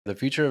The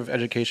future of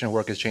education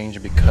work is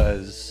changing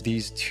because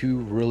these two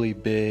really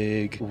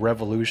big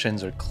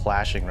revolutions are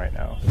clashing right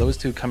now. Those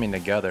two coming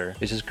together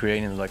is just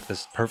creating like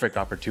this perfect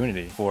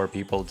opportunity for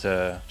people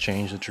to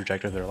change the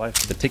trajectory of their life.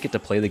 The ticket to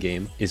play the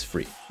game is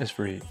free. It's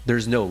free.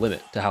 There's no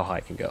limit to how high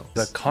it can go.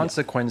 The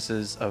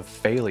consequences of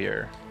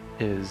failure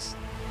is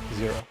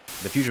zero.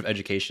 The future of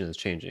education is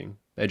changing.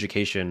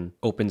 Education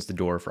opens the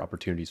door for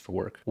opportunities for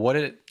work. What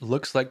it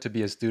looks like to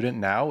be a student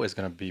now is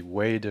going to be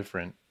way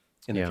different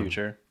in the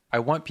future. I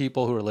want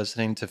people who are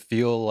listening to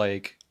feel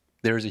like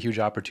there's a huge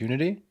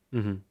opportunity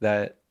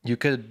that you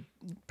could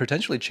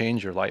potentially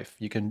change your life.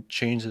 You can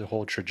change the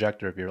whole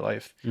trajectory of your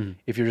life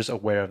if you're just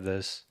aware of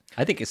this.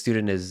 I think a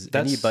student is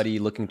anybody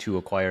looking to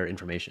acquire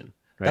information.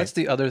 Right? That's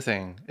the other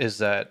thing, is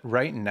that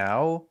right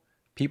now,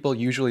 people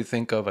usually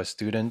think of a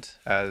student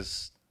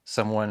as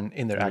someone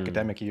in their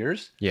academic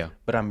years. Yeah.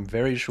 But I'm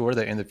very sure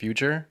that in the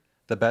future,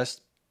 the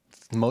best,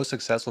 most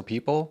successful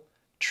people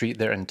treat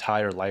their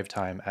entire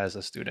lifetime as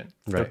a student.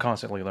 Right. They're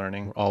constantly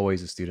learning. We're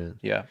always a student.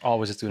 Yeah,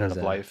 always a student of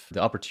life. The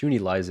opportunity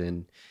lies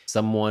in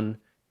someone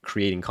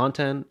creating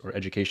content or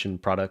education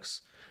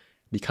products,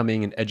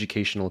 becoming an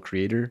educational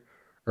creator,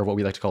 or what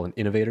we like to call an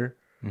innovator,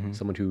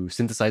 someone who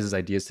synthesizes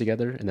ideas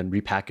together and then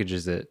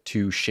repackages it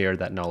to share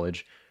that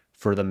knowledge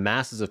for the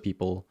masses of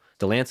people.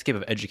 The landscape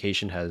of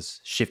education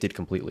has shifted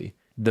completely.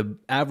 The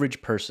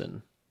average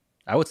person,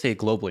 I would say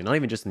globally, not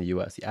even just in the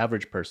US, the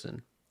average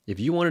person, if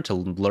you wanted to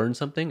learn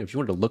something, if you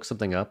wanted to look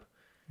something up,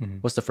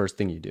 what's the first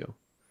thing you do?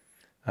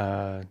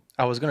 I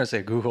was going to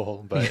say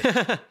Google,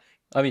 but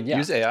I mean, yeah.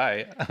 Use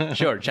AI.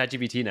 Sure,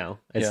 ChatGPT now.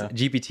 It's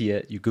GPT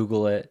it, you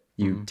Google it,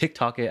 you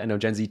TikTok it. I know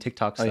Gen Z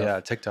TikTok stuff. Oh yeah,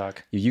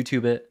 TikTok. You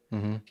YouTube it.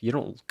 You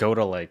don't go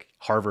to like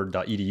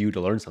harvard.edu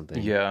to learn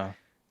something. Yeah.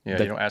 Yeah,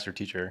 you don't ask your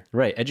teacher.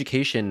 Right.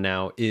 Education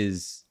now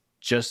is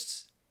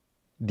just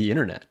the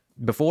internet.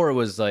 Before it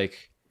was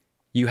like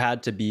you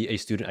had to be a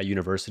student at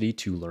university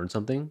to learn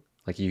something.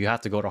 Like you have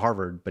to go to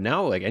Harvard, but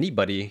now like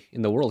anybody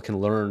in the world can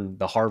learn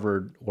the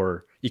Harvard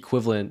or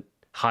equivalent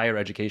higher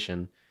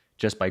education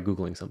just by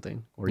Googling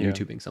something or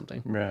YouTubing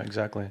something. Yeah,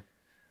 exactly.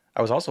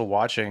 I was also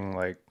watching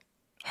like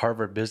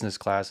Harvard business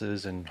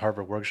classes and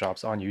Harvard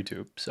workshops on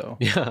YouTube. So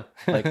yeah,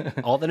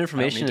 like all that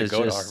information is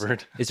to just,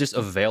 Harvard. It's just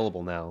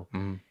available now.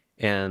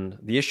 And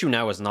the issue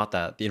now is not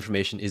that the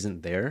information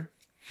isn't there.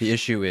 The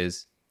issue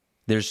is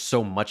there's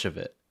so much of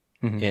it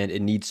and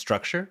it needs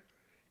structure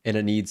and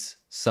it needs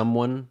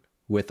someone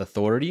with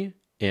authority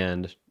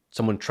and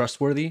someone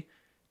trustworthy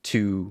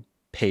to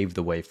pave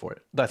the way for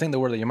it. I think the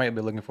word that you might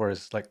be looking for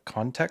is like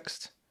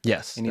context.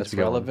 Yes. It needs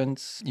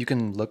relevance. You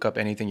can look up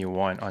anything you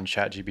want on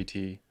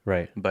ChatGPT.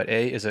 Right. But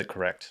A, is it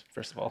correct,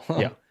 first of all?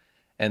 Yeah.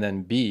 And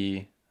then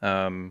B,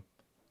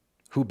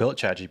 who built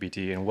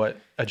ChatGPT and what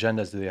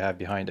agendas do they have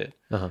behind it?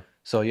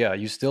 So yeah,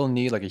 you still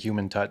need like a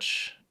human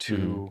touch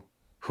to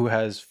who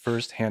has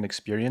firsthand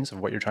experience of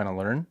what you're trying to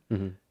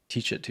learn,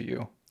 teach it to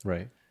you.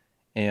 Right.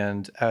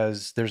 And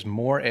as there's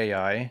more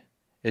AI,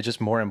 it's just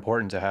more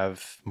important to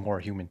have more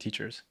human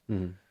teachers.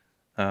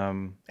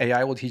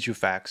 AI will teach you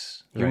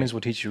facts. Humans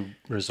will teach you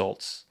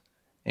results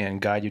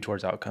and guide you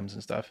towards outcomes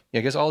and stuff. Yeah,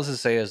 I guess all this to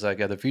say is like,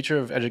 the future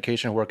of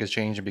education work is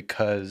changing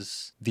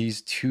because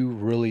these two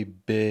really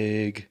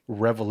big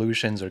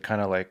revolutions are kind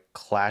of like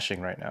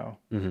clashing right now.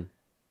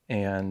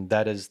 And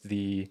that is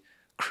the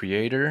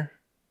creator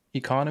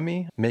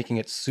economy, making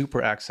it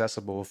super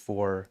accessible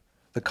for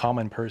the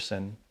common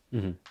person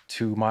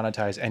to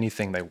monetize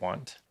anything they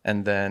want.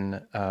 And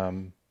then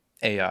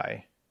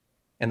AI.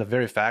 And the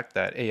very fact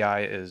that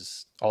AI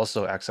is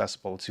also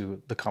accessible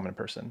to the common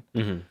person.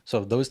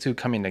 So those two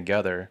coming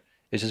together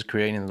is just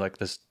creating like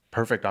this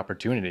perfect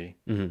opportunity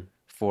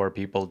for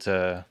people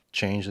to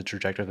change the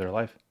trajectory of their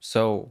life.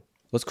 So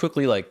let's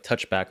quickly like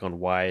touch back on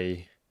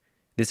why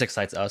this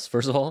excites us,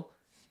 first of all,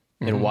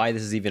 and why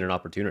this is even an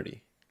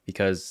opportunity.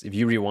 Because if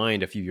you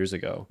rewind a few years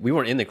ago, we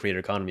weren't in the creator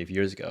economy a few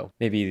years ago.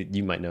 Maybe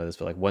you might know this,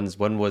 but like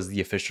when was the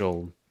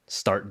official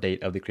start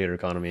date of the creator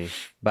economy?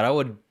 But I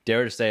would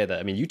dare to say that,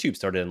 I mean, YouTube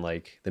started in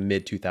like the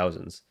mid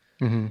 2000s.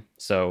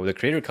 So the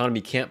creator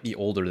economy can't be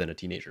older than a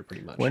teenager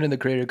pretty much. When did the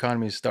creator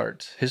economy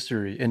start?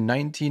 History in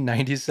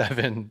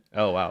 1997.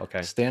 Oh, wow.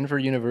 Okay.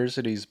 Stanford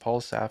University's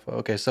Paul Sappho.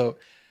 Okay, so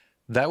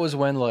that was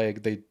when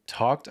like they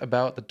talked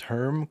about the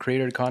term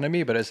creator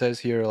economy, but it says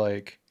here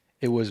like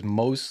it was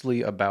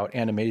mostly about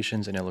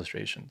animations and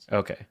illustrations.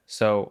 Okay.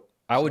 So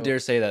I would dare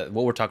say that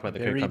what we're talking about the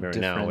creator economy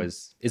right now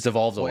is it's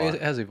evolved a lot.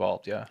 It has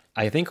evolved, yeah.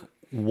 I think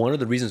one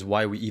of the reasons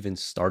why we even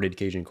started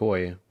Cajun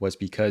Koi was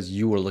because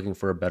you were looking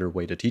for a better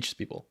way to teach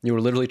people. You were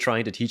literally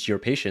trying to teach your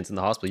patients in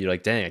the hospital. You're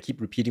like, dang, I keep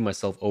repeating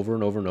myself over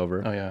and over and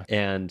over. Oh, yeah.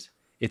 And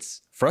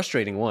it's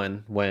frustrating,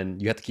 one,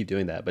 when you have to keep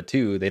doing that. But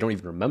two, they don't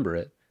even remember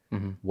it.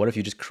 What if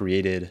you just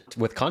created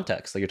with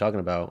context, like you're talking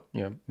about,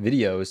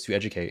 videos to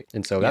educate?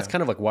 And so that's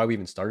kind of like why we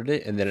even started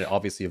it. And then it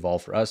obviously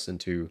evolved for us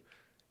into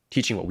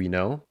teaching what we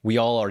know. We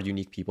all are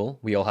unique people.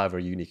 We all have our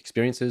unique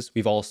experiences.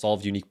 We've all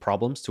solved unique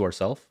problems to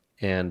ourselves.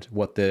 And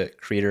what the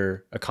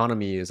creator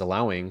economy is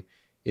allowing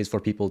is for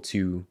people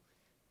to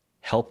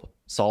help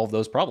solve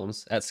those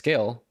problems at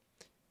scale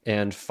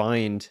and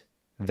find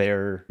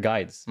their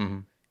guides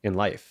in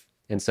life.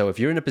 And so if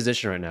you're in a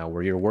position right now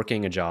where you're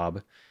working a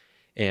job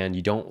and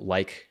you don't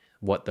like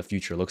what the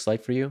future looks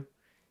like for you,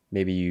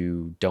 maybe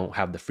you don't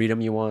have the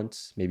freedom you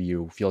want, maybe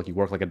you feel like you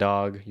work like a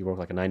dog, you work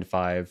like a 9 to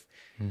 5,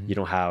 you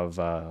don't have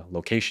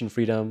location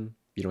freedom,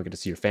 you don't get to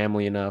see your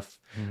family enough,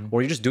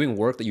 or you're just doing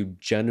work that you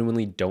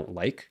genuinely don't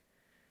like,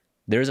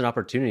 there's an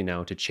opportunity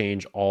now to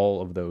change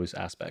all of those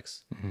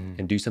aspects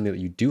and do something that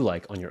you do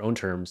like on your own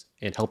terms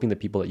and helping the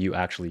people that you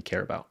actually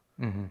care about.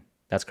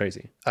 That's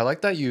crazy. I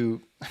like that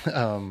you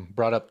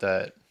brought up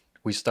that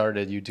we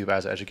started YouTube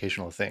as an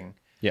educational thing.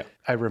 Yeah.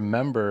 I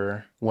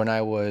remember when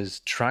I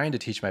was trying to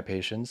teach my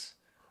patients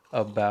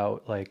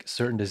about like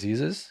certain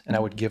diseases, and I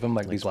would give them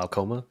like these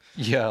glaucoma.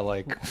 Yeah,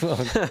 like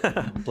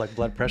like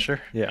blood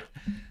pressure. Yeah.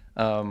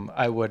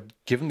 I would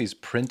give them these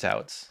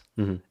printouts,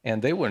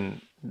 and they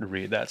wouldn't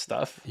read that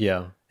stuff.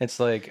 Yeah. It's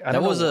like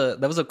that was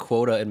a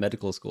quota in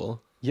medical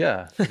school.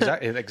 Yeah,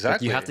 exactly.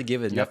 Like you have to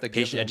give it. You have to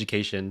patient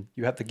education.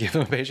 You have to give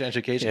them patient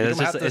education.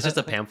 Yeah, it's just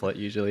a pamphlet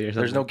usually. Or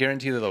there's no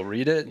guarantee that they'll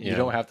read it. You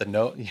don't have to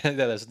know.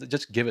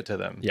 Just give it to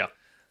them. Yeah.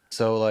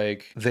 So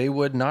like they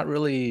would not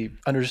really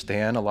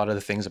understand a lot of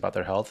the things about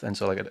their health. And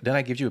so like, didn't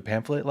I give you a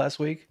pamphlet last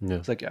week? Yeah.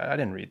 It's like, I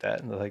didn't read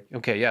that. And they're like,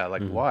 okay, yeah,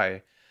 like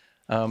why?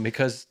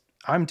 Because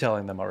I'm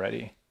telling them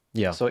already.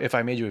 Yeah. So if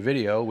I made you a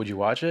video, would you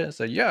watch it?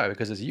 So yeah,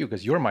 because it's you,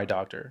 because you're my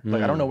doctor.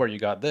 Like I don't know where you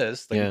got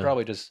this. Like you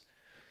probably just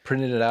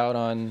printed it out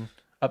on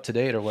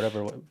UpToDate or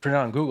whatever, print it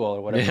on Google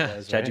or whatever it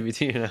is.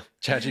 ChatGPT, right?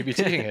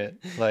 ChatGPTing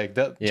it. Like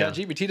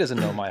ChatGPT doesn't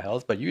know my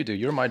health, but you do.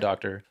 You're my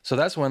doctor. So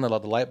that's when the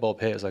light bulb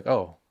hit. It's like,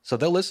 oh, so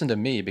they'll listen to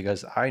me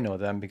because I know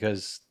them,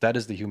 because that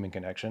is the human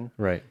connection.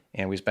 Right.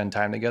 And we spend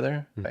time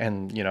together.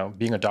 And, you know,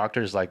 being a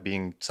doctor is like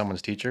being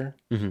someone's teacher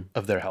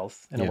of their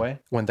health in a way.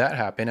 When that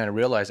happened, and I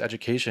realized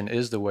education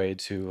is the way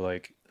to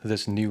like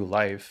this new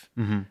life.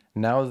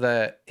 Now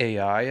that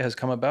AI has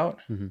come about,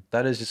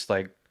 that is just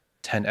like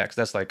 10x.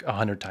 That's like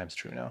 100 times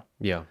true now.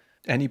 Yeah.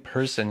 Any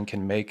person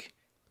can make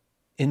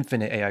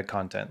infinite AI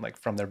content like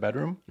from their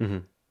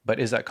bedroom. But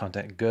is that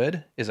content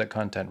good? Is that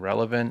content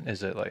relevant?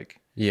 Is it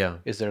like,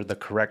 is there the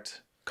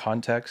correct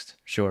context?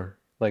 Sure.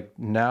 Like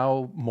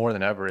now more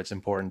than ever, it's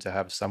important to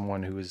have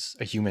someone who is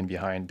a human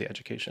behind the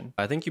education.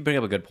 I think you bring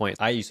up a good point.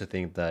 I used to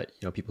think that,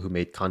 you know, people who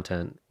made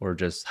content were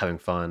just having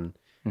fun.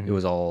 It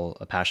was all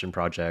a passion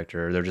project,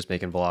 or they're just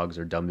making vlogs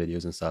or dumb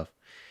videos and stuff.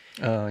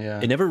 Oh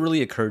yeah. It never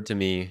really occurred to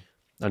me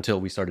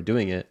until we started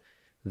doing it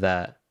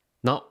that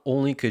not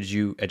only could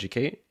you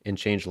educate and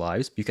change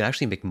lives, but you could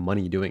actually make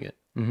money doing it.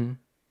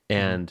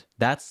 And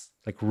that's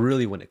like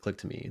really when it clicked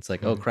to me. It's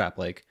like, oh crap,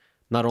 like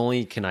not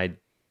only can I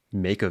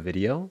make a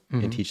video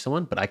and teach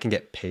someone, but I can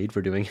get paid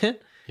for doing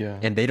it. Yeah.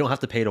 And they don't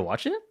have to pay to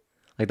watch it.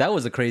 Like that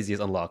was the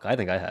craziest unlock I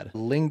think I had.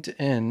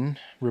 LinkedIn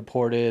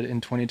reported in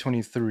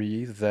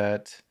 2023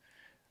 that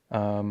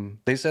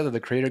they said that the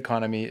creator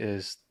economy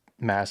is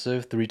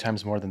massive, 3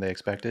 times more than they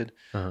expected.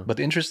 But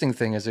the interesting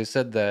thing is they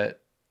said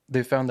that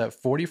they found that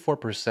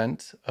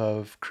 44%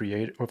 of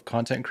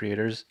content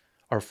creators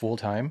are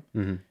full-time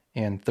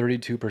and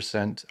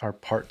 32% are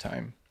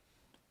part-time.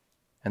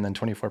 And then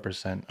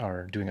 24%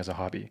 are doing as a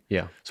hobby.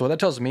 Yeah. So what that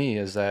tells me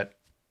is that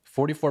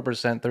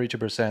 44%,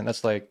 32%,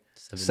 that's like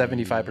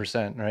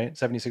 75%, right?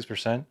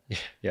 76%.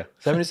 Yeah.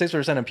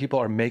 76% of people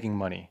are making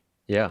money.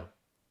 Yeah.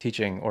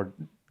 Teaching or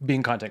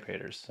being content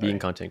creators. Being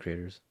content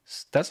creators.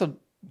 That's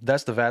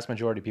the vast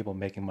majority of people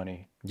making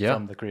money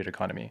from the creator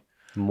economy.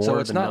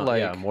 More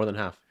than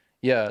half.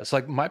 Yeah. It's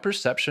like my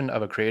perception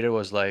of a creator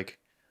was like,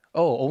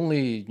 oh,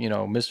 only, you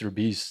know, Mr.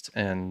 Beast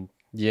and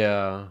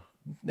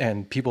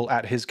people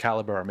at his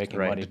caliber are making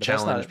money. But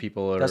challenge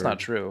people. That's not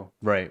true.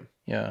 Right.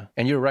 Yeah.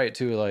 And you're right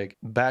too. Like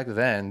back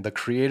then, the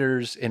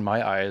creators in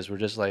my eyes were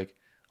just like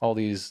all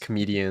these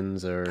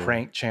comedians or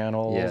prank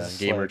channels,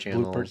 gamer like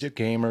channels,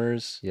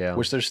 gamers,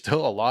 which there's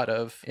still a lot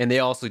of. And they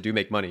also do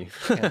make money.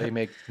 And they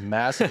make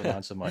massive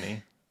amounts of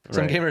money.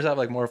 Some gamers have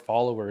like more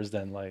followers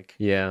than like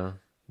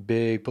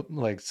big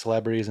like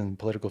celebrities and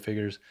political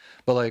figures.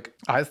 But like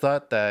I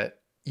thought that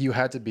you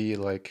had to be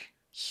like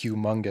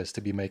humongous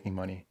to be making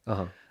money.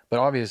 But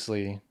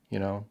obviously, you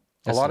know,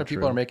 a lot of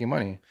people are making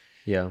money.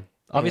 Yeah.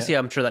 Obviously,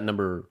 I'm sure that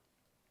number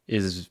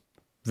is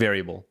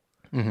variable.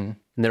 And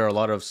there are a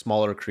lot of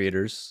smaller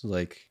creators,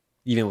 like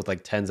even with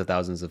like tens of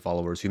thousands of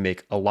followers, who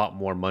make a lot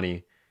more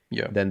money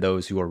than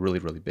those who are really,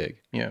 really big.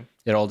 Yeah.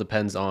 It all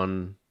depends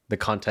on the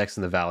context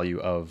and the value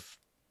of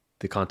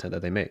the content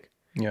that they make.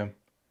 Yeah.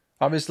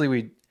 Obviously,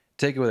 we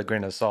take it with a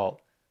grain of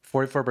salt.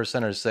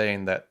 44% are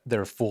saying that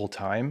they're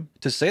full-time.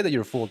 To say that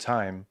you're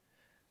full-time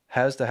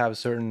has to have a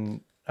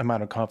certain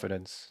amount of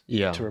confidence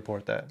to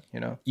report that, you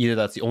know? Either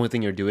that's the only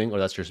thing you're doing or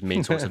that's your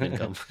main source of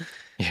income.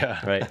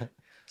 Right?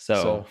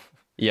 So,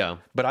 yeah.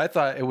 But I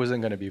thought it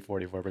wasn't going to be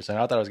 44%.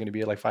 I thought it was going to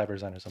be like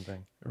 5% or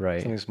something.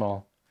 Right. Something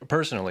small.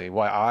 Personally,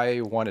 why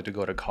I wanted to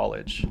go to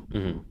college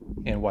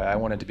and why I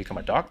wanted to become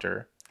a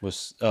doctor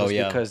was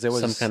because there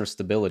was some kind of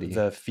stability.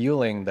 The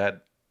feeling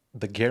that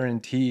the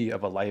guarantee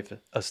of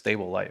a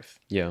stable life.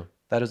 Yeah.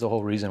 That is the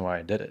whole reason why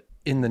I did it.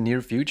 In the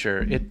near future,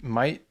 it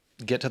might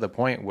get to the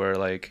point where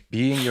like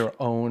being your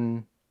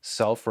own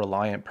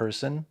self-reliant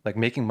person, like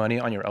making money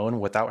on your own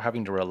without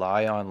having to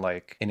rely on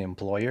like an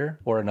employer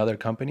or another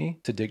company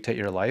to dictate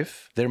your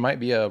life, there might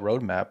be a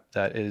roadmap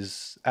that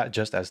is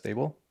just as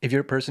stable. If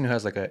you're a person who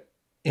has like a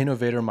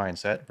innovator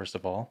mindset, first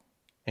of all,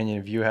 and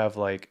if you have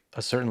like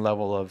a certain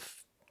level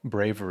of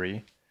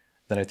bravery,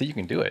 then I think you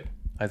can do it.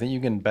 I think you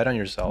can bet on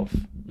yourself,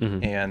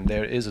 and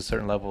there is a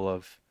certain level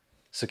of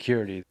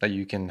security that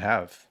you can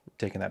have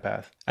taking that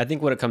path. I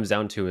think what it comes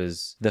down to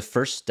is the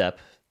first step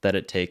that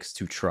it takes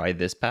to try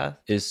this path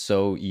is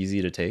so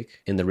easy to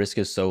take, and the risk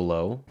is so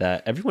low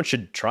that everyone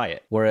should try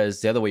it.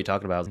 Whereas the other way you're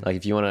talking about, like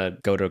if you want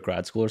to go to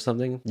grad school or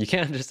something, you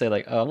can't just say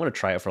like, oh, I'm going to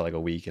try it for like a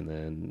week and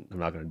then I'm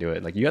not going to do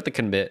it. Like you have to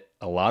commit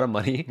a lot of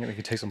money. You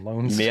could take some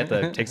loans. You may have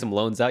to take some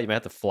loans out. You might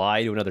have to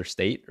fly to another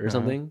state or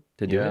something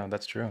to do it. Yeah,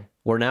 that's true.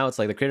 Where now it's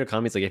like the creator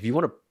economy. It's like if you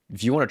want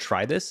to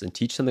try this and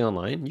teach something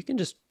online, you can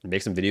just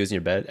make some videos in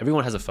your bed.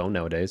 Everyone has a phone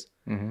nowadays.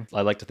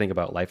 I like to think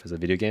about life as a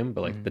video game, but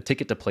like the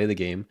ticket to play the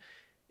game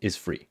is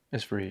free.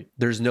 It's free.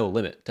 There's no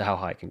limit to how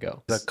high it can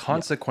go. The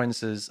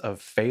consequences of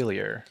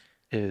failure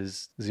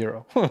is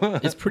zero.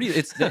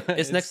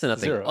 It's next to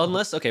nothing. Zero.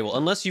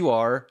 Unless you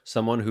are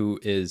someone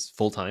who is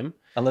full-time.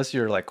 Unless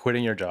you're like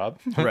quitting your job.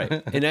 Right.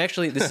 And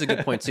actually, this is a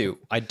good point too.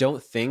 I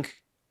don't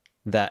think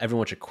that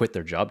everyone should quit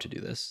their job to do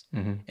this.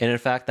 And in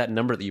fact, that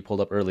number that you pulled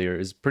up earlier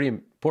is pretty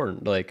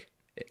important. Like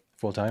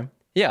Full time?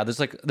 yeah, there's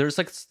like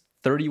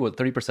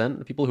 30%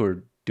 of people who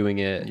are doing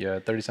it. Yeah,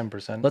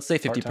 37%. Let's say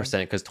 50%,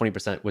 because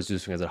 20% was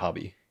just doing it as a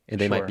hobby, and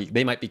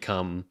they might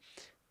become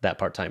that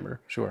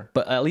part-timer. Sure.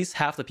 But at least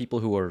half the people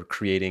who are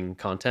creating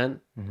content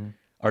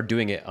are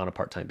doing it on a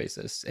part-time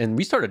basis. And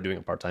we started doing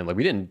it part-time. Like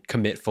we didn't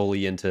commit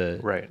fully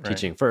into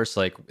teaching first.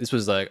 Like this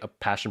was like a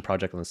passion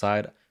project on the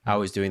side. I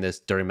was doing this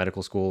during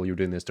medical school. You were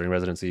doing this during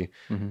residency.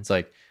 It's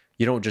like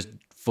you don't just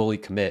fully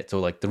commit. So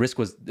like the risk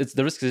is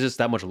just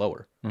that much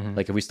lower.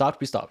 Like if we stopped,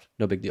 we stopped.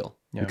 No big deal.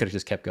 We could have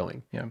just kept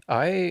going. Yeah.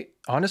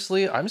 I'm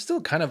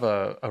still kind of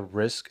a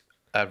risk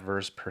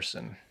averse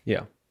person.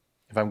 Yeah.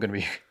 If I'm going to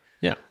be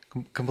Yeah.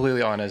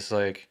 completely honest,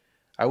 like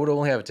I would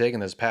only have taken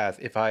this path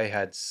if I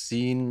had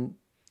seen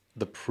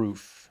the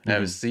proof and I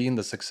was seeing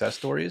the success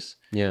stories.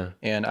 Yeah.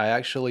 And I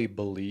actually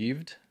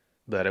believed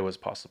that it was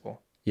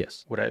possible.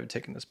 Yes. Would I have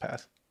taken this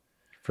path?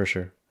 For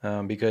sure.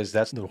 Because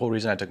that's the whole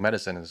reason I took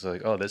medicine is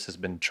like, oh, this has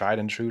been tried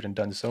and true and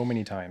done so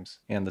many times.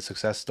 And the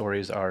success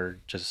stories are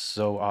just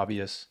so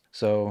obvious.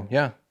 So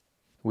yeah,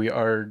 we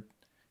are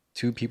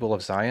two people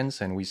of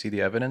science and we see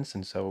the evidence.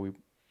 And so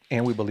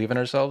we believe in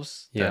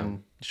ourselves,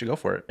 then you should go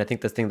for it. I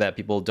think the thing that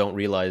people don't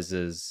realize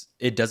is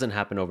it doesn't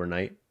happen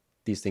overnight.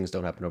 These things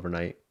don't happen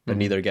overnight, but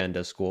neither again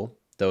does school.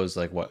 Those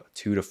like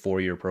 2 to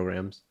 4 year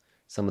programs.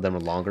 Some of them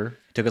are longer.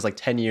 It took us like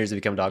 10 years to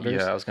become doctors.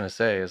 Yeah, I was going to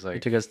say, it's like...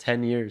 It took us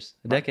 10 years,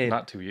 a decade.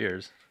 Not 2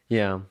 years.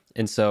 Yeah.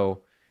 And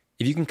so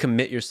if you can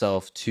commit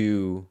yourself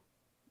to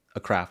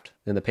a craft,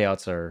 then the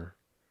payouts are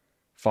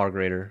far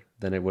greater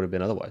than it would have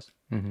been otherwise.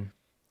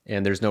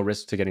 And there's no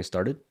risk to getting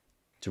started.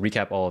 To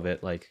recap all of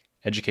it, like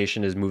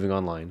education is moving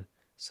online.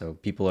 So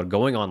people are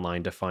going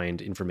online to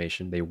find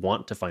information. They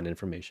want to find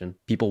information.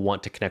 People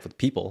want to connect with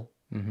people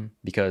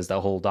because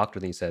that whole doctor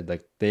thing said,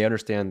 like they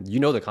understand, you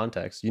know the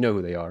context, you know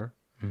who they are.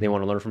 They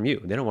want to learn from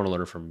you. They don't want to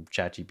learn from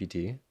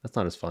ChatGPT. That's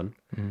not as fun.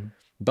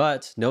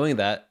 But knowing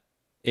that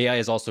AI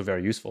is also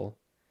very useful.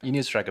 You need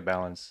to strike a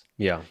balance.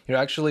 Yeah. You're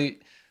actually,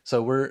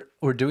 so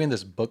we're doing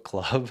this book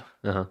club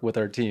with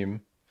our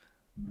team,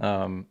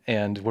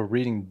 and we're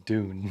reading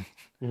Dune.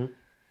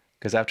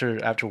 Because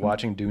after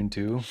watching Dune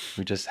 2,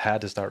 we just had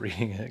to start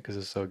reading it because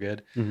it's so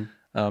good.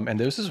 And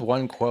there's this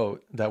one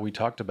quote that we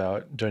talked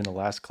about during the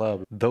last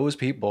club. Those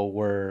people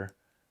were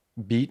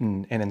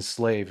beaten and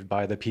enslaved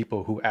by the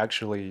people who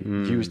actually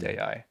used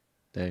AI.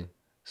 Dang.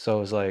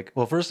 So it's like,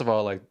 well, first of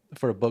all, like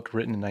for a book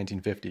written in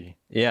 1950.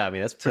 Yeah, I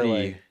mean, that's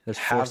pretty... Like,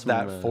 have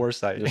that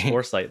foresight. There's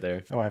foresight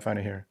there. Oh, I found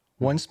it here.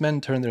 Once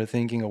men turned their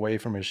thinking away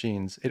from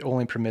machines, it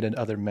only permitted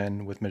other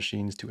men with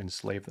machines to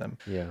enslave them.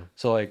 Yeah.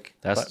 So like,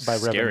 that's by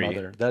scary. Reverend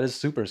Mother, that is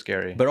super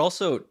scary. But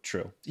also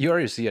true. You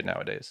already see it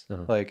nowadays.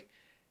 Like,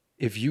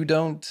 if you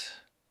don't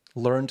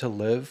learn to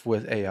live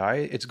with AI,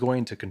 it's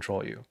going to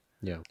control you.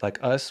 Yeah. Like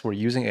us, we're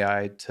using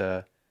AI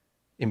to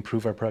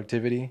improve our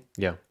productivity.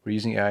 Yeah. We're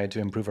using AI to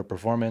improve our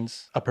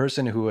performance. A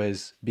person who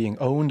is being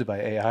owned by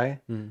AI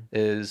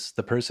is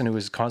the person who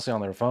is constantly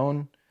on their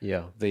phone.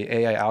 Yeah. The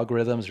AI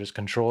algorithms are just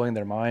controlling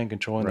their mind,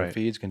 controlling their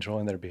feeds,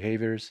 controlling their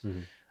behaviors.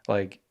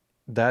 Like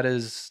that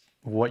is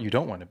what you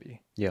don't want to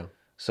be. Yeah.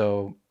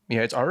 So yeah,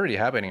 it's already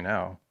happening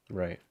now.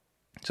 Right.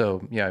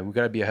 So yeah, we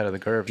got to be ahead of the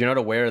curve. If you're not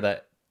aware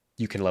that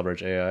you can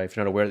leverage AI, if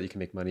you're not aware that you can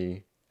make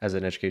money as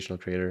an educational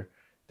creator,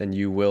 then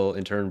you will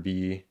in turn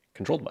be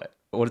controlled by it.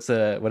 What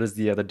is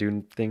the other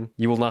Dune thing?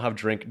 You will not have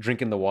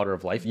drink in the water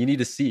of life. You need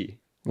to see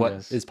what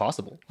is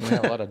possible. We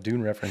have a lot of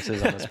Dune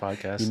references on this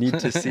podcast. You need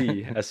to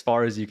see as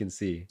far as you can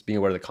see. Being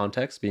aware of the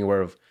context, being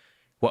aware of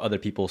what other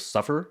people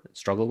suffer,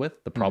 struggle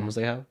with, the problems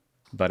they have.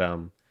 But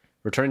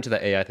returning to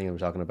the AI thing that we're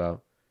talking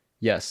about,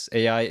 yes,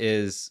 AI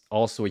is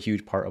also a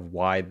huge part of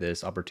why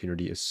this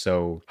opportunity is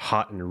so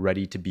hot and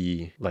ready to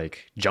be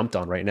like jumped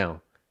on right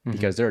now.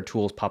 because there are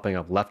tools popping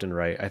up left and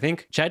right. I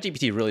think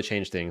ChatGPT really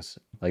changed things.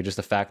 Like just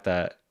the fact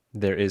that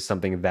there is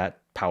something that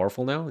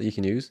powerful now that you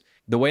can use.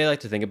 The way I like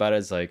to think about it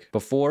is like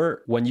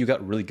before, when you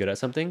got really good at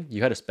something,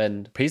 you had to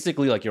spend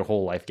basically like your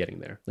whole life getting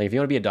there. Like if you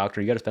want to be a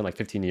doctor, you got to spend like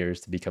 15 years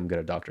to become good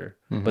at doctor.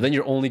 But then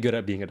you're only good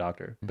at being a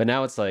doctor. But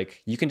now it's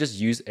like you can just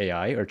use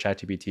AI or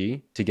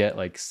ChatGPT to get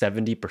like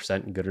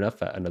 70% good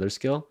enough at another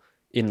skill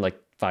in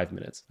like 5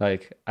 minutes.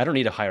 Like I don't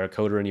need to hire a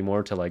coder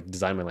anymore to like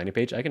design my landing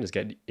page. I can just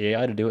get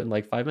AI to do it in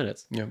like 5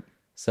 minutes. Yep.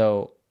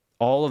 So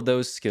all of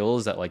those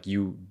skills that like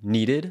you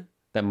needed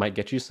that might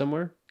get you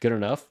somewhere good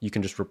enough, you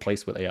can just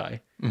replace with AI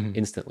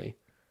instantly.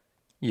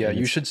 Yeah,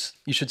 you should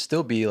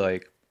still be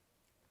like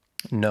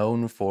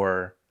known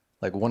for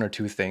like one or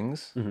two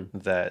things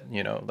that,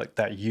 you know, like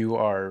that you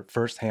are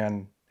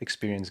firsthand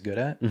experience good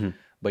at,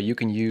 but you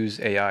can use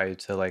AI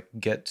to like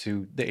get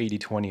to the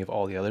 80-20 of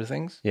all the other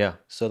things. Yeah.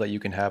 So that you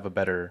can have a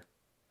better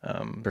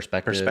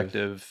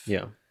perspective.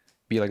 Yeah.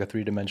 Be like a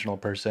three-dimensional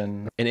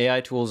person. And AI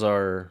tools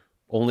are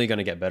only going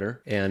to get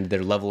better, and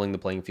they're leveling the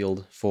playing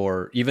field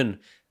for even,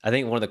 I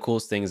think one of the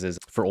coolest things is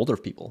for older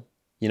people.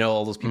 You know,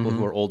 all those people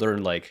who are older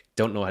and like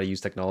don't know how to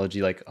use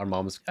technology, like our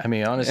moms. I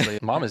mean, honestly,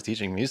 mom is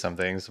teaching me some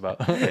things about,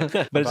 but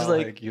it's just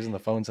like using the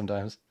phone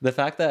sometimes. The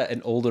fact that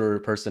an older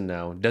person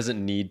now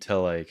doesn't need to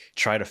like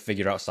try to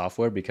figure out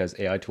software because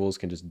AI tools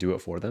can just do it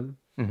for them.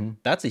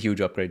 That's a huge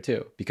upgrade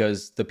too,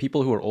 because the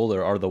people who are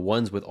older are the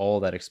ones with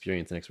all that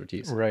experience and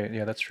expertise. Right.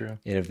 Yeah, that's true.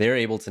 And if they're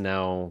able to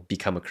now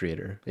become a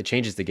creator, it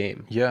changes the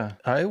game. Yeah.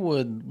 I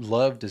would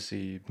love to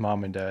see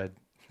mom and dad.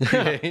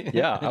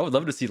 Yeah, I would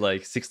love to see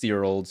like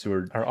 60-year-olds who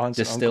are aunts,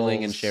 distilling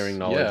and uncles, sharing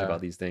knowledge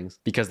about these things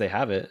because they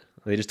have it.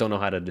 They just don't know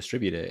how to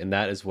distribute it. And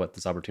that is what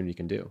this opportunity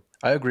can do.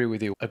 I agree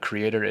with you. A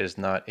creator is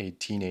not a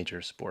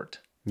teenager sport.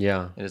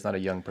 Yeah. It is not a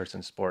young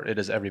person's sport. It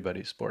is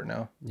everybody's sport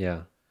now.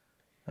 Yeah.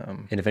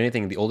 And if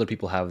anything, the older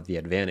people have the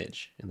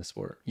advantage in the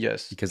sport.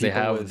 Yes. Because they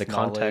have the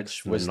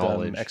context, wisdom,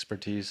 knowledge,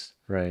 expertise.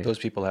 Right. Those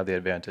people have the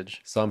advantage.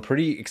 So I'm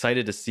pretty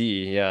excited to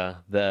see,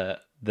 the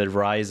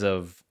rise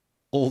of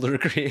older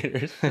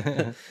creators.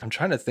 I'm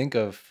trying to think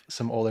of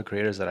some older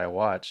creators that I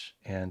watch,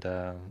 and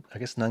I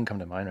guess none come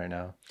to mind right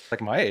now.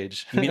 Like my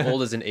age. You mean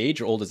old as in age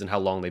or old as in how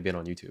long they've been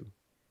on YouTube?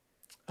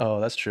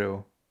 Oh, that's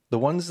true. The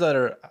ones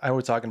that I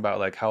was talking about,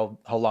 like how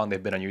long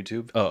they've been on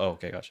YouTube. Oh,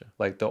 okay, gotcha.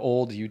 Like the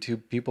old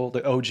YouTube people,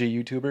 the OG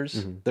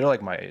YouTubers, they're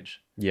like my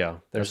age. Yeah,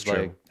 There's that's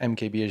like true.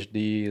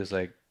 MKBHD, there's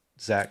like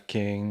Zach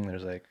King,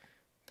 there's like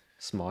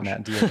Smosh.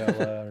 Matt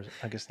Diabella.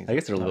 I guess they're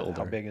a little bit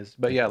older. How big is?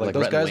 But yeah, like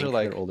those Rhett guys Link, are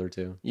like they're older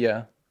too.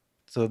 Yeah,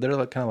 so they're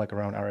like kind of like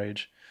around our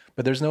age.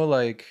 But there's no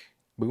like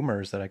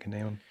boomers that I can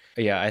name.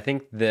 Yeah, I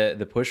think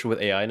the push with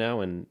AI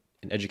now and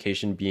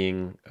education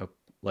being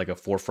a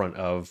forefront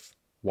of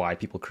why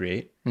people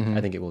create, I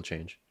think it will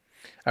change.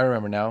 I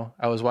remember now.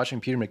 I was watching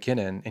Peter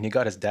McKinnon, and he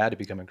got his dad to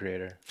become a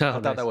creator. I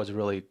thought that was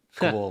really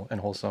cool and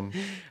wholesome.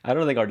 I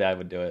don't think our dad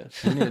would do it.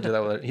 We need to do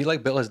that with it. He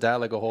like built his dad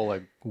like a whole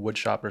like wood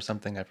shop or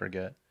something. I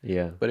forget.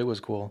 Yeah, but it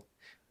was cool.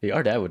 Yeah,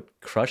 our dad would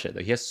crush it.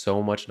 Like, he has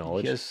so much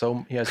knowledge.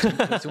 He has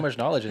too much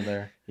knowledge in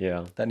there.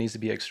 Yeah, that needs to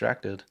be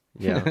extracted.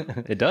 Yeah,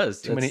 it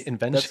does. Too many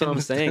inventions. That's what I'm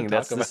saying.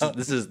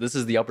 This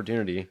is the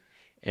opportunity,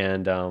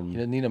 and you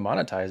didn't need to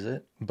monetize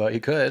it, but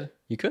you could.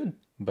 You could.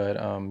 But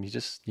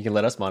you can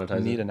let us monetize it.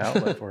 You need an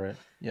outlet for it.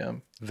 Yeah.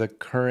 The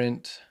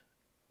current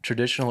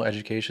traditional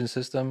education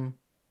system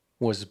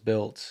was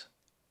built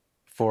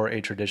for a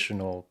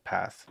traditional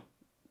path.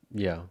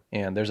 Yeah.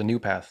 And there's a new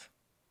path.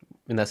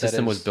 And that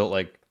system was built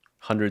like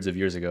hundreds of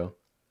years ago.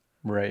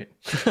 Right.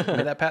 I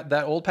mean,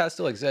 that old path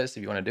still exists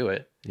if you want to do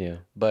it. Yeah.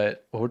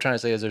 But what we're trying to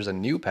say is there's a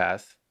new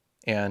path,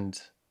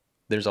 and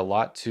there's a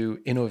lot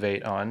to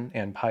innovate on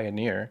and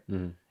pioneer.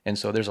 And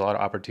so there's a lot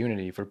of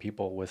opportunity for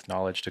people with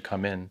knowledge to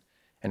come in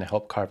and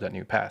help carve that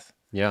new path.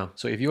 Yeah.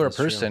 So if you are a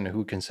person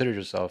who considers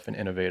yourself an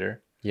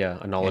innovator,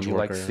 a knowledge and you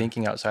worker, like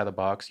thinking outside the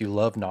box, you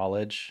love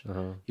knowledge,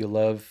 you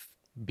love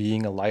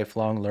being a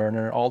lifelong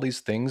learner, all these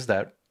things,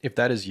 that if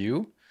that is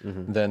you,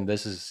 then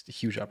this is a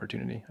huge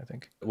opportunity, I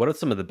think. What are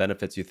some of the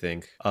benefits you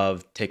think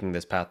of taking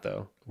this path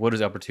though? What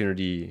does the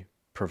opportunity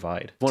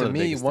provide? To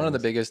me, one of the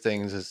biggest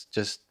things is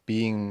just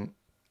being,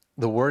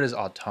 the word is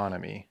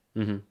autonomy.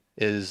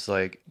 Is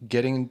like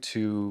getting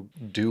to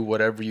do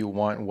whatever you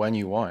want when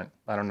you want.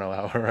 I don't know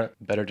how to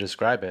better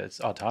describe it. It's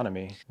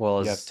autonomy.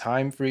 Well, you have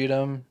time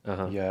freedom.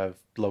 You have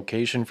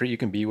location free. You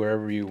can be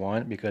wherever you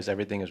want because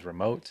everything is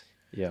remote.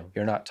 Yeah.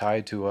 You're not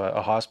tied to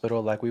a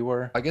hospital like we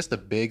were. I guess the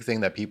big thing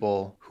that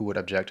people who would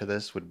object to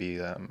this would be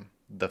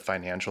the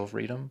financial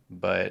freedom.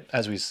 But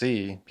as we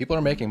see, people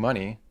are making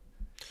money.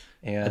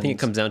 And I think it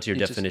comes down to your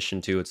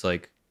definition too. It's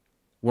like,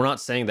 we're not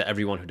saying that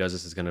everyone who does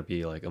this is going to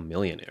be like a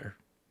millionaire.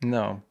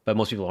 No. But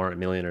most people aren't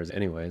millionaires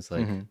anyways.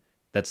 Like,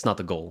 that's not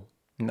the goal.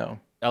 No.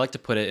 I like to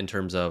put it in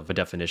terms of a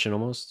definition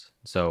almost.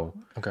 So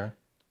okay,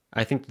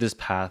 I think this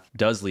path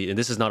does lead, and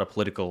this is not a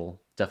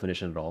political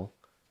definition at all,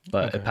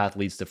 but a path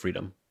leads to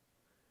freedom.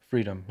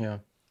 Freedom, yeah.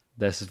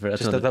 That's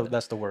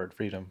the word,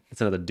 freedom.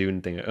 It's another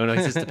Dune thing. Oh no,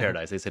 it's just to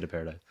paradise. They say to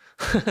paradise.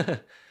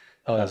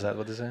 Oh, is that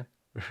what they say?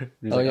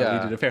 He's Oh like, I'll yeah,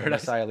 lead you to the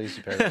paradise. Messiah leads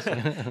to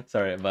paradise.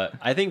 Sorry, but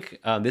I think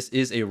this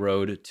is a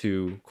road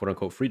to quote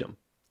unquote freedom,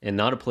 and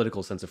not a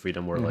political sense of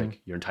freedom where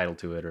like you're entitled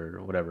to it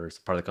or whatever. It's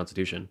part of the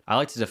Constitution. I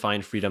like to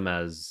define freedom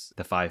as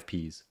the 5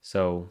 Ps.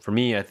 So for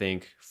me, I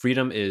think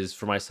freedom is,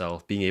 for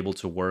myself, being able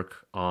to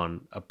work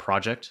on a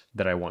project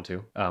that I want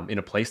to, in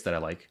a place that I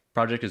like.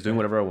 Project is doing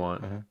whatever I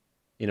want,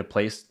 in a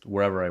place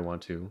wherever I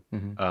want to,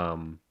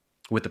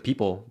 with the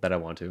people that I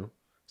want to.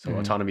 So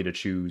autonomy to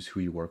choose who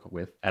you work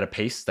with at a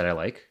pace that I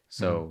like.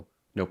 So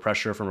no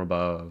pressure from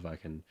above. I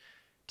can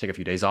take a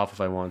few days off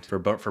if I want for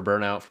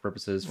burnout, for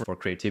purposes, for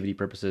creativity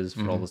purposes,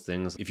 for all those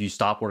things. If you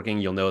stop working,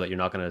 you'll know that you're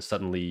not going to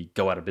suddenly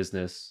go out of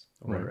business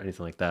or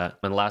anything like that.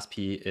 And the last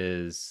P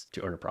is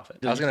to earn a profit.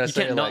 I was going to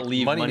say, you can't not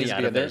leave money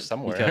out of there it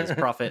somewhere. because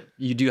profit,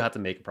 you do have to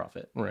make a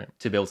profit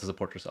to be able to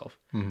support yourself.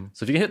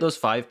 So if you can hit those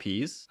 5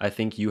 Ps, I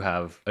think you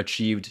have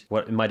achieved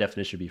what in my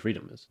definition would be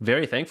freedom is.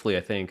 Very thankfully,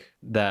 I think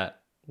that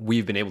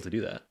we've been able to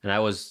do that. And I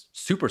was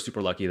super,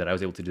 super lucky that I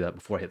was able to do that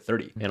before I hit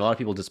 30. And a lot of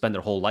people just spend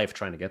their whole life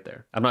trying to get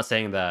there. I'm not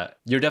saying that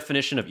your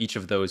definition of each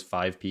of those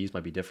 5 Ps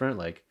might be different.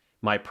 Like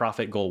my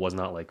profit goal was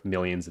not like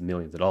millions and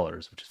millions of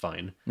dollars, which is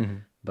fine.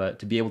 But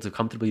to be able to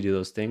comfortably do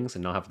those things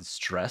and not have the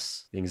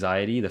stress, the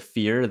anxiety, the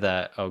fear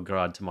that, oh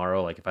God,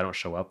 tomorrow, like if I don't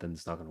show up, then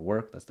it's not going to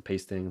work. That's the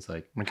pace thing. It's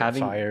like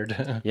having fired.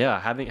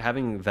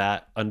 having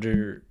that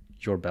under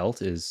your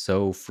belt is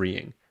so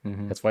freeing.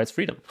 That's why it's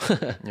freedom.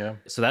 Yeah.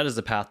 So that is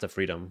the path to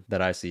freedom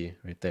that I see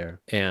right there.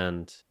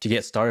 And to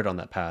get started on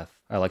that path,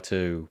 I like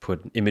to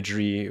put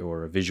imagery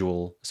or a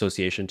visual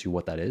association to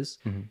what that is.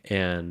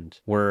 And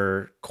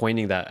we're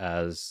coining that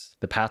as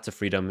the path to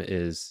freedom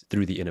is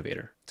through the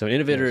innovator. So an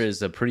innovator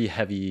is a pretty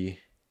heavy...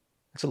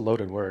 It's a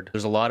loaded word.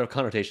 There's a lot of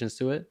connotations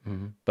to it,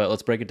 but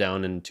let's break it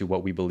down into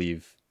what we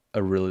believe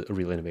a real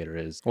innovator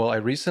is. Well, I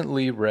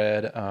recently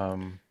read...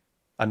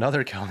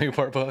 another Cal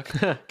Newport book.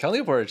 Cal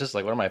Newport is just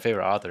like one of my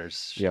favorite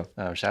authors. Yeah.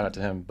 Shout out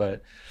to him.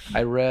 But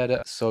I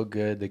read So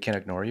Good They Can't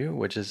Ignore You,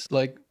 which is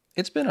like,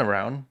 it's been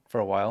around for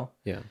a while.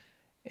 Yeah.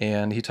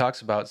 And he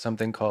talks about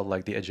something called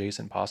like the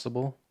adjacent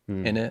possible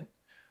in it,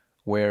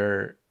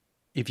 where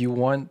if you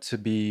want to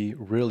be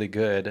really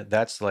good,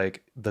 that's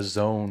like the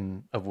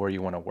zone of where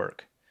you want to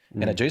work.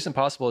 And adjacent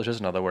possible is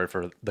just another word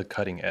for the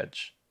cutting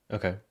edge.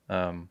 Okay.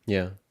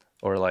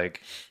 Or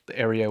like the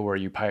area where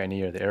you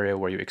pioneer, the area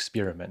where you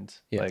experiment.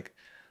 Yeah. Like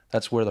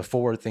that's where the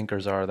forward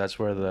thinkers are. That's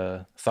where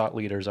the thought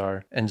leaders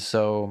are. And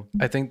so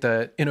I think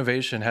that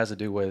innovation has to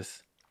do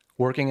with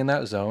working in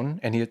that zone.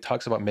 And he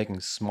talks about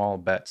making small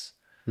bets.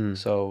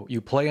 So you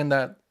play in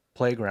that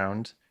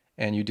playground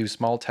and you do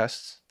small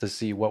tests to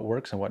see what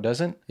works and what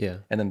doesn't. Yeah.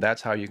 And then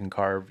that's how you can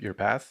carve your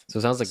path. So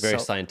it sounds like very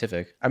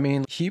scientific. I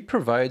mean, he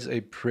provides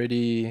a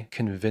pretty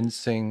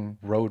convincing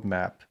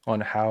roadmap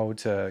on how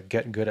to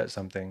get good at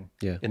something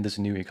in this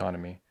new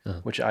economy,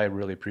 which I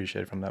really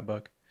appreciate from that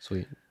book.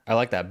 Sweet. I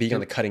like that. Being on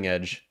the cutting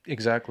edge.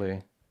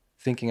 Exactly.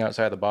 Thinking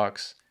outside the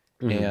box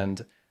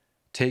and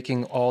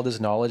taking all this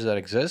knowledge that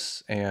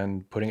exists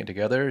and putting it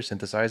together,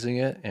 synthesizing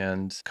it,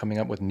 and coming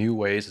up with new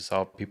ways to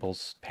solve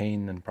people's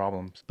pain and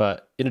problems.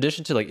 But in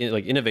addition to like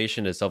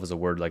innovation itself as a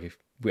word, like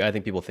I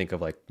think people think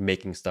of like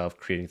making stuff,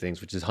 creating things,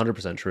 which is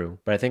 100% true.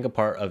 But I think a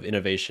part of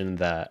innovation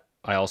that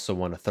I also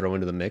want to throw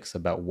into the mix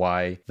about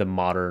why the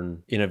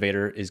modern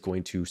innovator is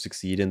going to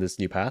succeed in this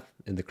new path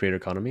in the creator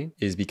economy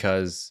is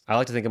because I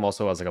like to think of him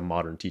also as like a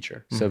modern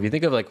teacher. So if you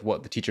think of like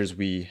what the teachers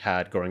we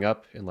had growing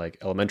up in like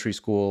elementary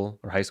school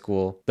or high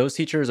school, those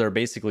teachers are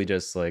basically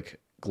just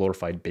like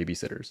glorified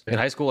babysitters. In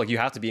high school, like you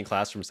have to be in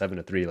class from 7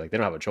 to 3. Like they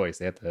don't have a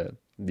choice. You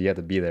have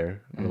to be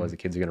there. Otherwise the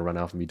kids are going to run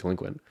off and be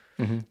delinquent.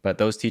 But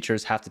those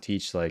teachers have to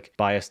teach like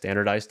by a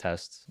standardized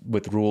test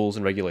with rules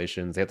and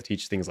regulations. They have to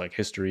teach things like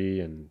history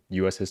and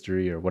US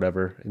history or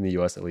whatever in the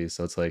US at least.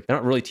 So it's like they're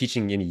not really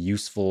teaching any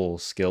useful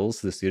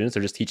skills to the students.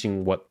 They're just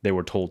teaching what they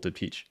were told to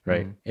teach,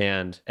 right?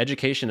 And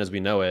education as we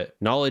know it,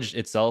 knowledge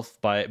itself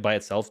by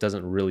itself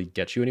doesn't really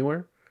get you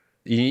anywhere.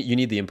 You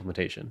need the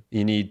implementation.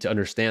 You need to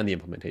understand the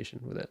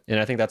implementation with it.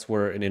 And I think that's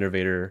where an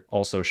innovator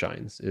also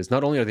shines, is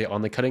not only are they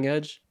on the cutting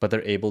edge, but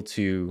they're able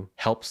to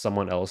help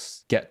someone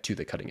else get to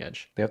the cutting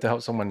edge. They have to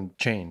help someone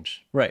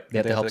change. Right. They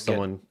have to help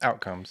someone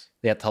outcomes.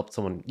 They have to help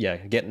someone,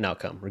 get an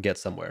outcome or get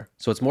somewhere.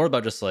 So it's more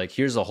about just like,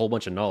 here's a whole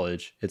bunch of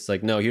knowledge. It's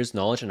like, no, here's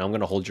knowledge and I'm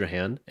going to hold your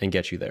hand and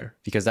get you there.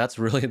 Because that's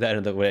really the end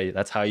of the way.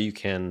 That's how you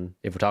can,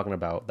 if we're talking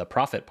about the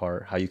profit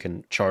part, how you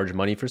can charge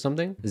money for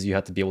something is you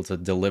have to be able to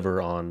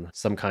deliver on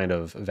some kind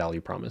of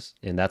value promise.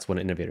 And that's what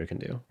an innovator can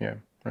do. Yeah.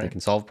 Right. They can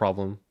solve a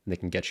problem and they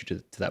can get you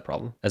to that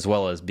problem, as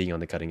well as being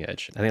on the cutting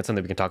edge. I think that's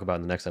something we can talk about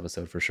in the next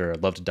episode for sure.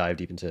 I'd love to dive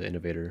deep into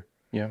Innovator.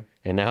 Yeah.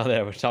 And now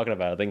that we're talking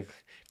about it, I think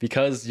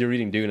because you're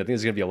reading Dune, I think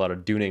there's going to be a lot of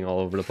Duning all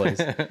over the place.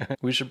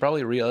 We should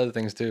probably read other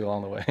things too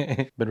along the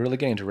way. Been really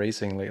getting into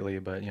racing lately,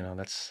 but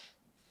that's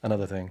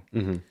another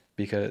thing.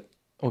 Because,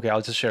 okay,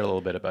 I'll just share a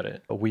little bit about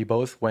it. We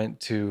both went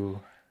to,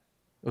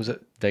 was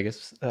it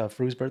Vegas?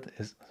 Fru's birthday?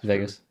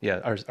 Vegas. Yeah,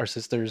 our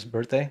sister's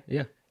birthday.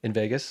 Yeah. In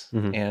Vegas.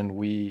 And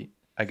we,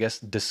 I guess,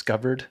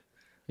 discovered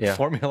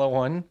Formula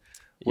One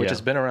which Yeah.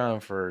 has been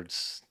around for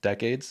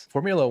decades.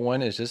 Formula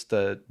One is just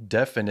the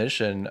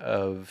definition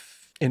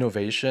of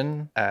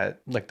innovation at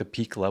like the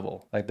peak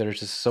level. Like there's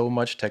just so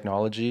much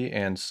technology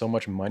and so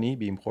much money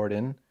being poured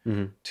in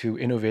to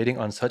innovating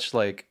on such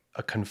like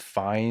a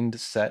confined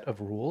set of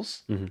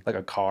rules, like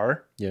a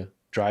car. Yeah.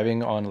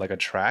 Driving on like a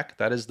track,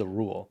 that is the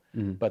rule.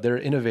 But they're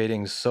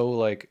innovating so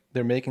like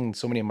they're making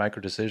so many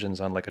micro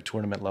decisions on like a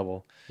tournament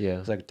level. Yeah.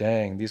 It's like,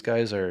 dang, these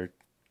guys are,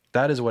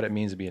 that is what it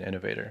means to be an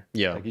innovator.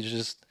 Yeah. Like you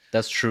just,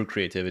 That's true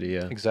creativity.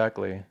 Yeah.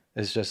 exactly.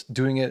 It's just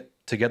doing it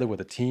together with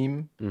a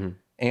team.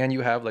 And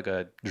you have like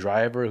a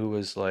driver who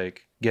is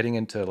like getting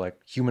into like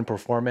human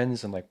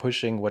performance and like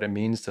pushing what it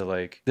means to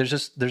like, there's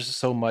just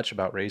so much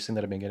about racing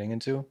that I've been getting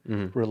into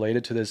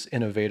related to this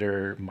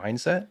innovator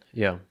mindset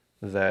Yeah.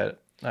 that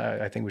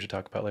I think we should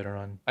talk about later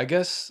on. I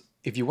guess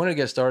if you want to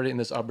get started in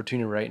this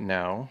opportunity right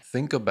now,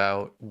 think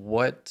about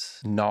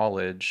what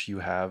knowledge you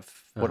have,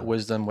 what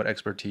wisdom, what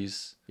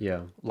expertise,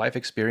 Yeah. life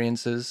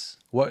experiences,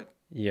 what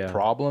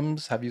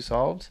problems have you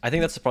solved? I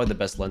think that's probably the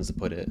best lens to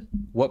put it.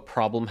 What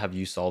problem have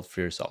you solved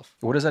for yourself?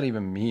 What does that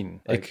even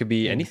mean? It could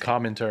be in anything.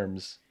 common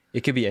terms.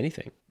 It could be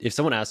anything. If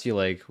someone asks you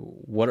like,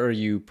 what are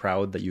you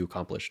proud that you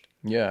accomplished?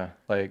 Yeah,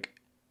 like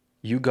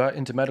you got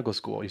into medical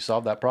school, you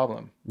solved that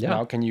problem. Yeah.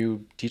 Now can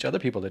you teach other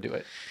people to do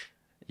it?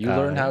 You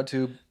learn how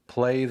to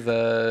play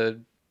the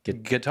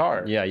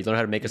guitar. Yeah, you learn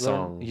how to make a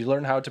song. You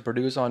learn how to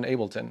produce on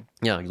Ableton.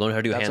 Yeah, you learn how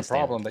to do a handstand. That's a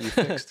problem that you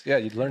fixed. Yeah,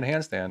 you learn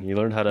handstand. You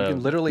learn how to. You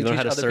can literally teach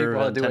how to other serve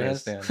people how to do a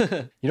tennis.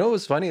 handstand. You know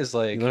what's funny is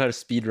like You learn how to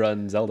speed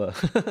run Zelda.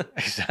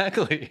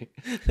 exactly.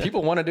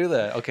 People want to do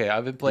that. Okay,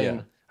 I've been playing.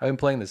 Yeah. I've been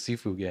playing the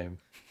Sifu game.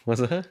 What's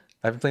that?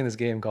 I've been playing this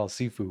game called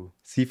Sifu.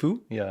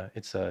 Sifu? Yeah,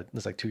 it's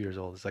like 2 years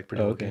old. It's like a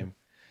pretty old okay. game.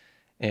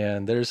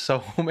 And there's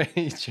so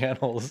many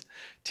channels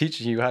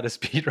teaching you how to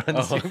speedrun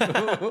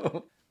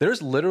Sifu.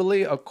 There's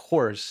literally a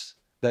course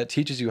that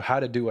teaches you how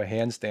to do a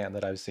handstand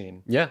that I've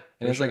seen. Yeah,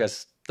 And it's like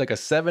a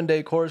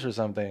 7-day course or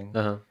something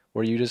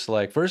where you just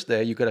like first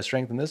day you got to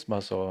strengthen this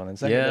muscle and then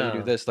second day you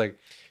do this. Like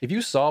if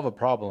you solve a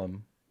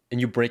problem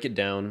and you break it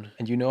down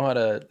and you know how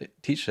to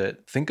teach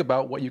it, think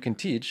about what you can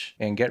teach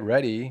and get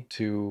ready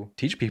to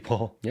teach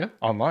people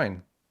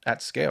online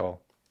at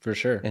scale for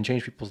sure. and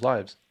change people's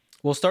lives.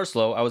 We'll start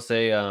slow. I would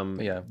say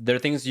there are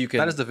things you can...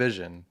 That is the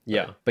vision.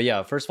 Yeah. But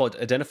yeah, first of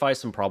all, identify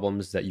some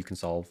problems that you can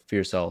solve for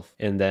yourself.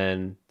 And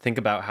then think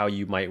about how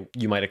you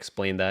might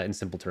explain that in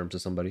simple terms to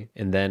somebody.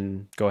 And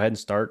then go ahead and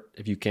start,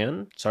 if you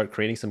can, start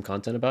creating some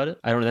content about it.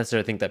 I don't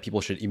necessarily think that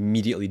people should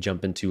immediately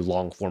jump into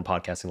long form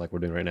podcasting like we're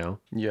doing right now.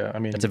 Yeah, I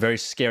mean... It's a very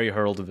scary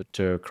hurdle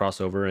to cross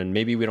over. And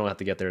maybe we don't have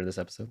to get there in this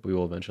episode, but we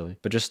will eventually.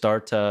 But just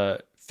start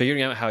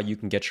figuring out how you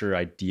can get your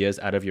ideas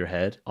out of your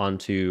head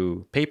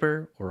onto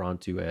paper or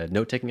onto a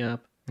note-taking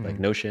app like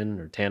Notion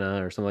or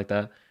Tana or something like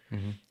that.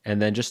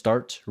 And then just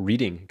start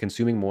reading,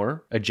 consuming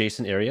more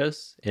adjacent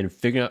areas and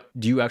figuring out,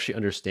 do you actually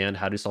understand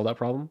how to solve that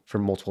problem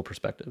from multiple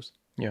perspectives?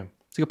 Yeah.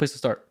 It's a good place to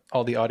start.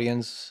 All the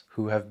audience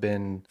who have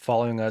been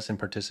following us and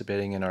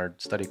participating in our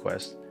study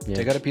quest,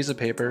 take out a piece of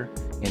paper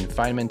in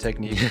Feynman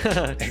technique,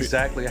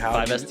 exactly how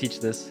 5S teach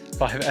this.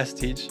 5S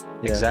teach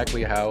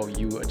exactly how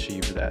you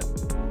achieve that.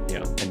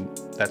 Yeah. And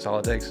that's all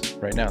it takes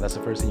right now. That's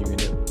the first thing you can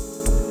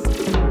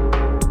do.